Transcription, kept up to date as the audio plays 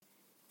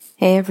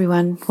Hey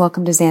everyone,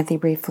 welcome to Xanthi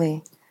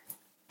Briefly.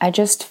 I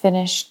just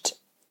finished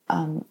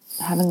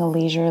having a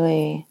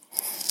leisurely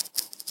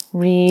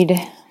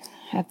read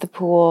at the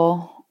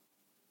pool,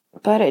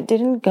 but it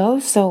didn't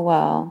go so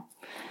well.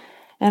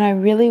 And I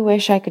really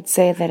wish I could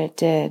say that it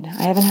did.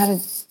 I haven't had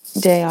a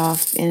day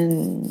off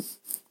in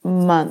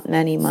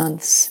many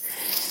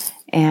months.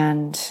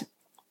 And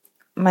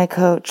my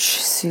coach,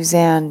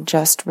 Suzanne,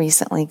 just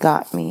recently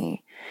got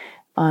me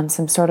on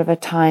some sort of a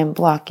time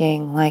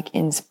blocking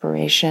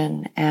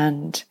inspiration,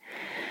 and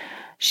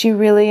she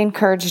really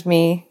encouraged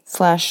me /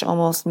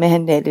 almost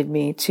mandated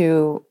me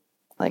to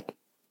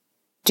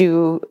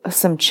do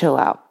some chill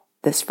out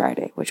this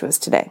Friday, which was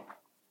today.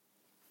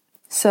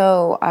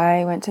 So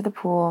I went to the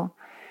pool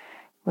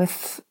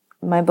with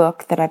my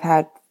book that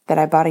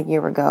I bought a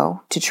year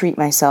ago to treat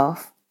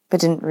myself, but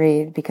didn't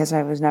read because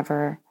I was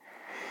never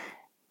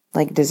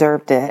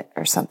deserved it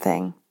or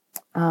something.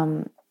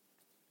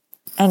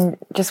 And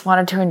just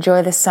wanted to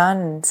enjoy the sun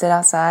and sit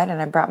outside.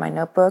 And I brought my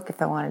notebook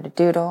if I wanted to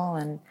doodle.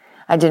 And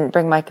I didn't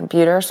bring my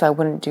computer, so I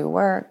wouldn't do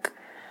work.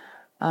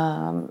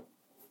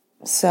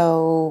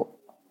 So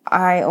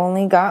I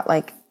only got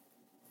I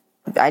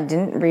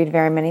didn't read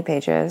very many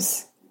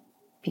pages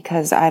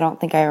because I don't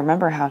think I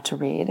remember how to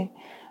read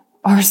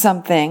or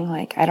something.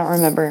 I don't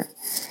remember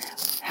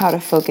how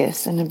to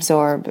focus and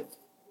absorb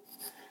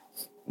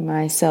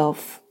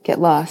myself,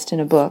 get lost in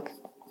a book.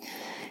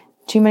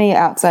 Too many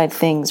outside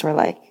things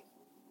were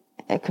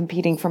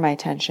competing for my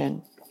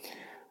attention.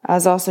 I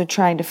was also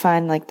trying to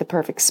find the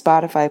perfect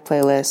Spotify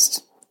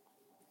playlist,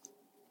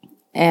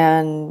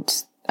 and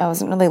I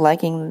wasn't really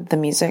liking the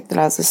music that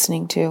I was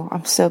listening to.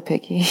 I'm so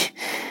picky.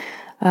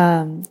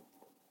 And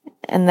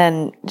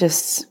then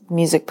just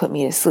music put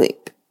me to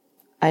sleep.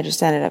 I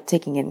just ended up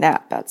taking a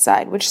nap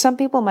outside, which some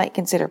people might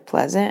consider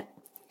pleasant,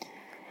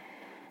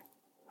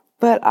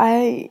 but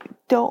I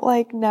don't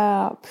like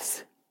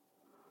naps.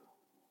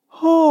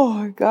 Oh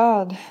my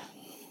God.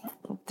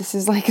 This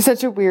is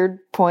such a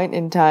weird point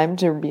in time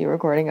to be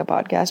recording a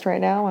podcast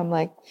right now. I'm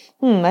I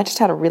just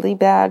had a really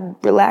bad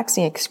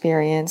relaxing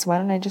experience. Why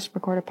don't I just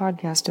record a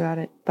podcast about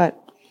it? But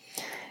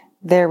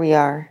there we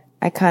are.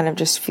 I kind of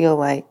just feel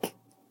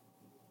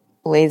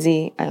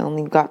lazy. I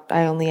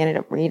only ended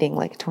up reading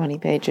 20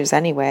 pages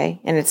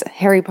anyway. And it's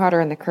Harry Potter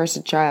and the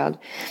Cursed Child.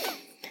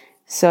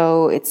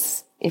 So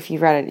if you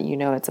read it,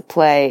 it's a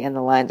play and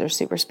the lines are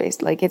super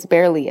spaced. It's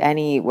barely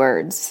any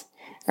words.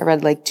 I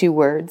read 2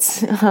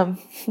 words. I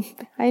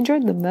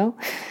enjoyed them though.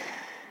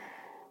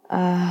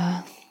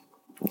 I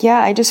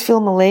just feel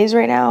malaise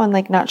right now and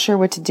not sure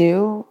what to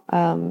do.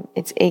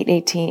 It's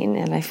 8:18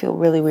 and I feel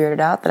really weirded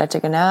out that I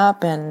took a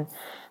nap and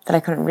that I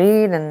couldn't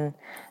read, and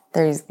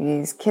there's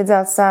these kids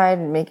outside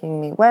making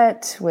me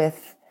wet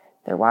with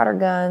their water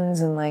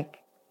guns, and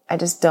I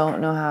just don't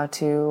know how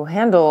to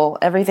handle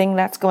everything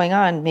that's going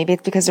on. Maybe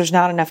it's because there's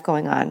not enough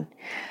going on.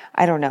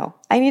 I don't know.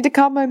 I need to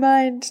calm my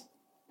mind.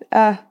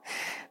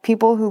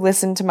 People who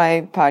listen to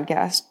my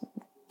podcast,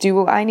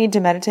 do I need to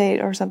meditate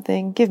or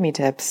something? Give me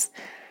tips.